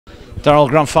Daryl,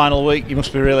 grand final week, you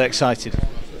must be really excited.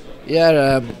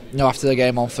 Yeah, after the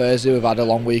game on Thursday, we've had a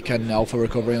long weekend, for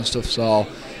recovery and stuff. So,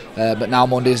 but now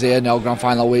Monday's here, grand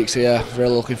final week's here.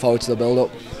 Really looking forward to the build-up.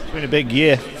 It's been a big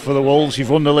year for the Wolves. You've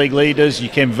won the league leaders. You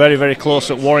came very, very close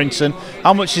at Warrington.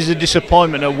 How much is the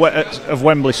disappointment of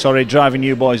Wembley, driving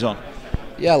you boys on?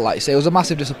 Yeah, like you say, it was a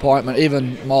massive disappointment.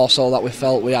 Even more so that we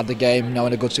felt we had the game,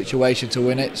 in a good situation to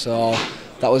win it. So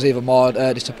that was even more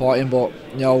disappointing. But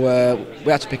we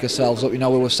had to pick ourselves up. We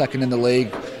were second in the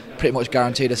league, pretty much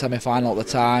guaranteed a semi-final at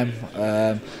the time.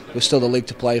 There's still the league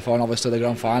to play for, and obviously the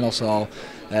grand final. So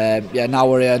now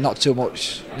we're here, not too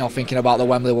much, thinking about the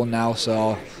Wembley one now.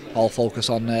 So all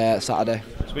focus on Saturday.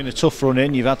 It's been a tough run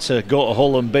in. You've had to go to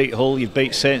Hull and beat Hull. You've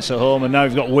beat Saints at home, and now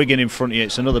you've got Wigan in front of you.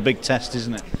 It's another big test,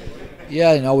 isn't it?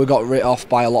 Yeah, we got written off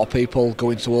by a lot of people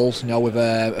going to Wolves, with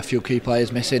a few key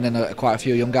players missing and quite a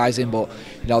few young guys in, but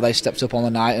they stepped up on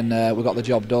the night and we got the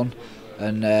job done.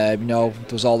 And there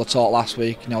was all the talk last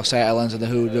week, St Helens and the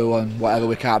Hoodoo and whatever,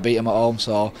 we can't beat them at home,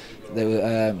 so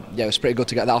it was pretty good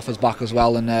to get that off us back as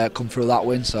well and come through that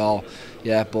win. So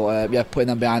putting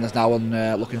them behind us now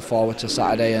and looking forward to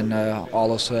Saturday, and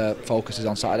all us focus is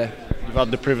on Saturday. You've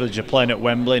had the privilege of playing at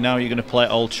Wembley. Now you're going to play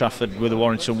at Old Trafford with the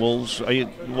Warrington Wolves.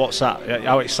 What's that?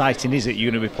 How exciting is it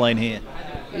you're going to be playing here?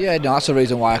 Yeah, that's the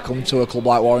reason why I come to a club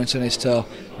like Warrington, is to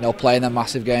playing them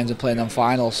massive games and playing them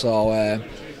finals. So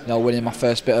winning my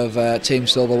first bit of team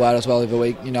silverware as well every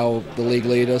week. The league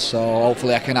leaders. So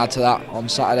hopefully I can add to that on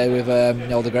Saturday with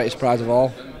the greatest prize of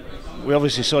all. We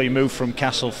obviously saw you move from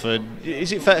Castleford.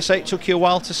 Is it fair to say it took you a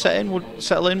while to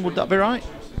settle in? Would that be right?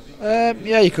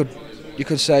 Yeah, you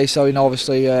could say so.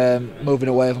 Obviously moving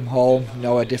away from home,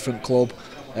 a different club,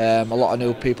 a lot of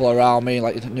new people around me,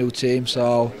 like a new team.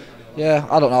 So yeah,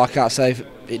 I don't know. I can't say if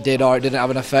it did or it didn't have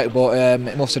an effect, but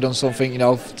it must have done something.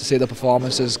 To see the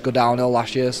performances go downhill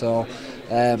last year. So,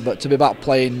 but to be back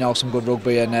playing, some good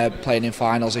rugby and playing in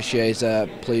finals this year is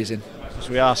pleasing. So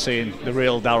we are seeing the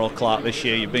real Daryl Clark this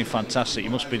year. You've been fantastic.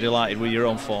 You must be delighted with your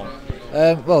own form.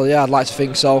 Well, yeah, I'd like to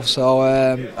think so. So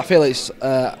I feel it's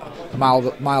a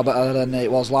mile better than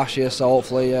it was last year. So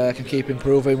hopefully I can keep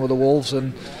improving with the Wolves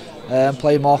and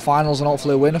play more finals and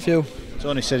hopefully win a few.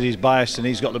 Tony says he's biased and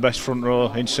he's got the best front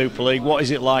row in Super League. What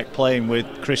is it like playing with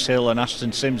Chris Hill and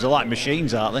Ashton Sims? They're like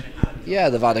machines, aren't they? Yeah,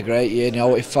 they've had a great year.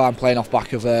 If I'm playing off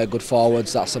back of good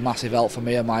forwards, that's a massive help for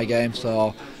me in my game.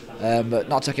 So. But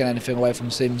not taking anything away from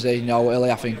Simsy. Illy,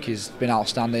 I think he's been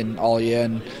outstanding all year,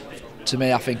 and to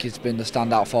me I think he's been the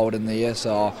standout forward in the year,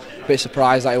 so a bit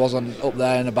surprised that he wasn't up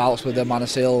there in the bouts with the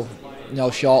Manasill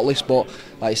shortlist, but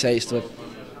like you say,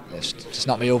 it's just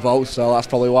not me who votes, so that's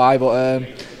probably why. But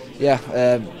they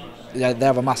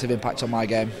have a massive impact on my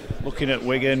game. Looking at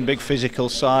Wigan, big physical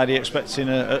side, are you expecting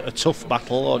a tough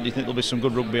battle, or do you think there'll be some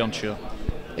good rugby on show?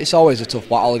 It's always a tough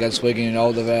battle against Wigan.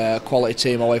 They're a quality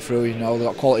team all the way through. They've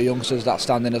got quality youngsters that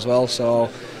stand in as well. So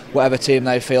whatever team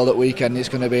they field at weekend, it's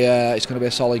going to be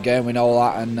a solid game. We know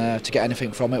that, and to get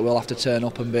anything from it, we'll have to turn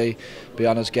up and be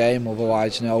on us game.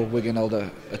 Otherwise, Wigan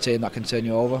are a team that can turn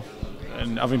you over.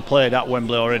 And having played at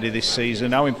Wembley already this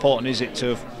season, how important is it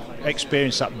to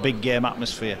experience that big game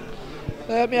atmosphere?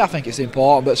 I think it's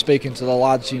important. But speaking to the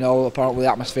lads, apparently the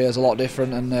atmosphere is a lot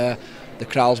different, and the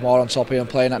crowd's more on top of you and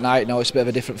playing at night. It's a bit of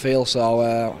a different feel, so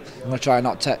I'm going to try and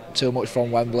not take too much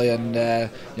from Wembley and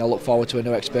look forward to a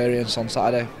new experience on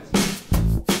Saturday.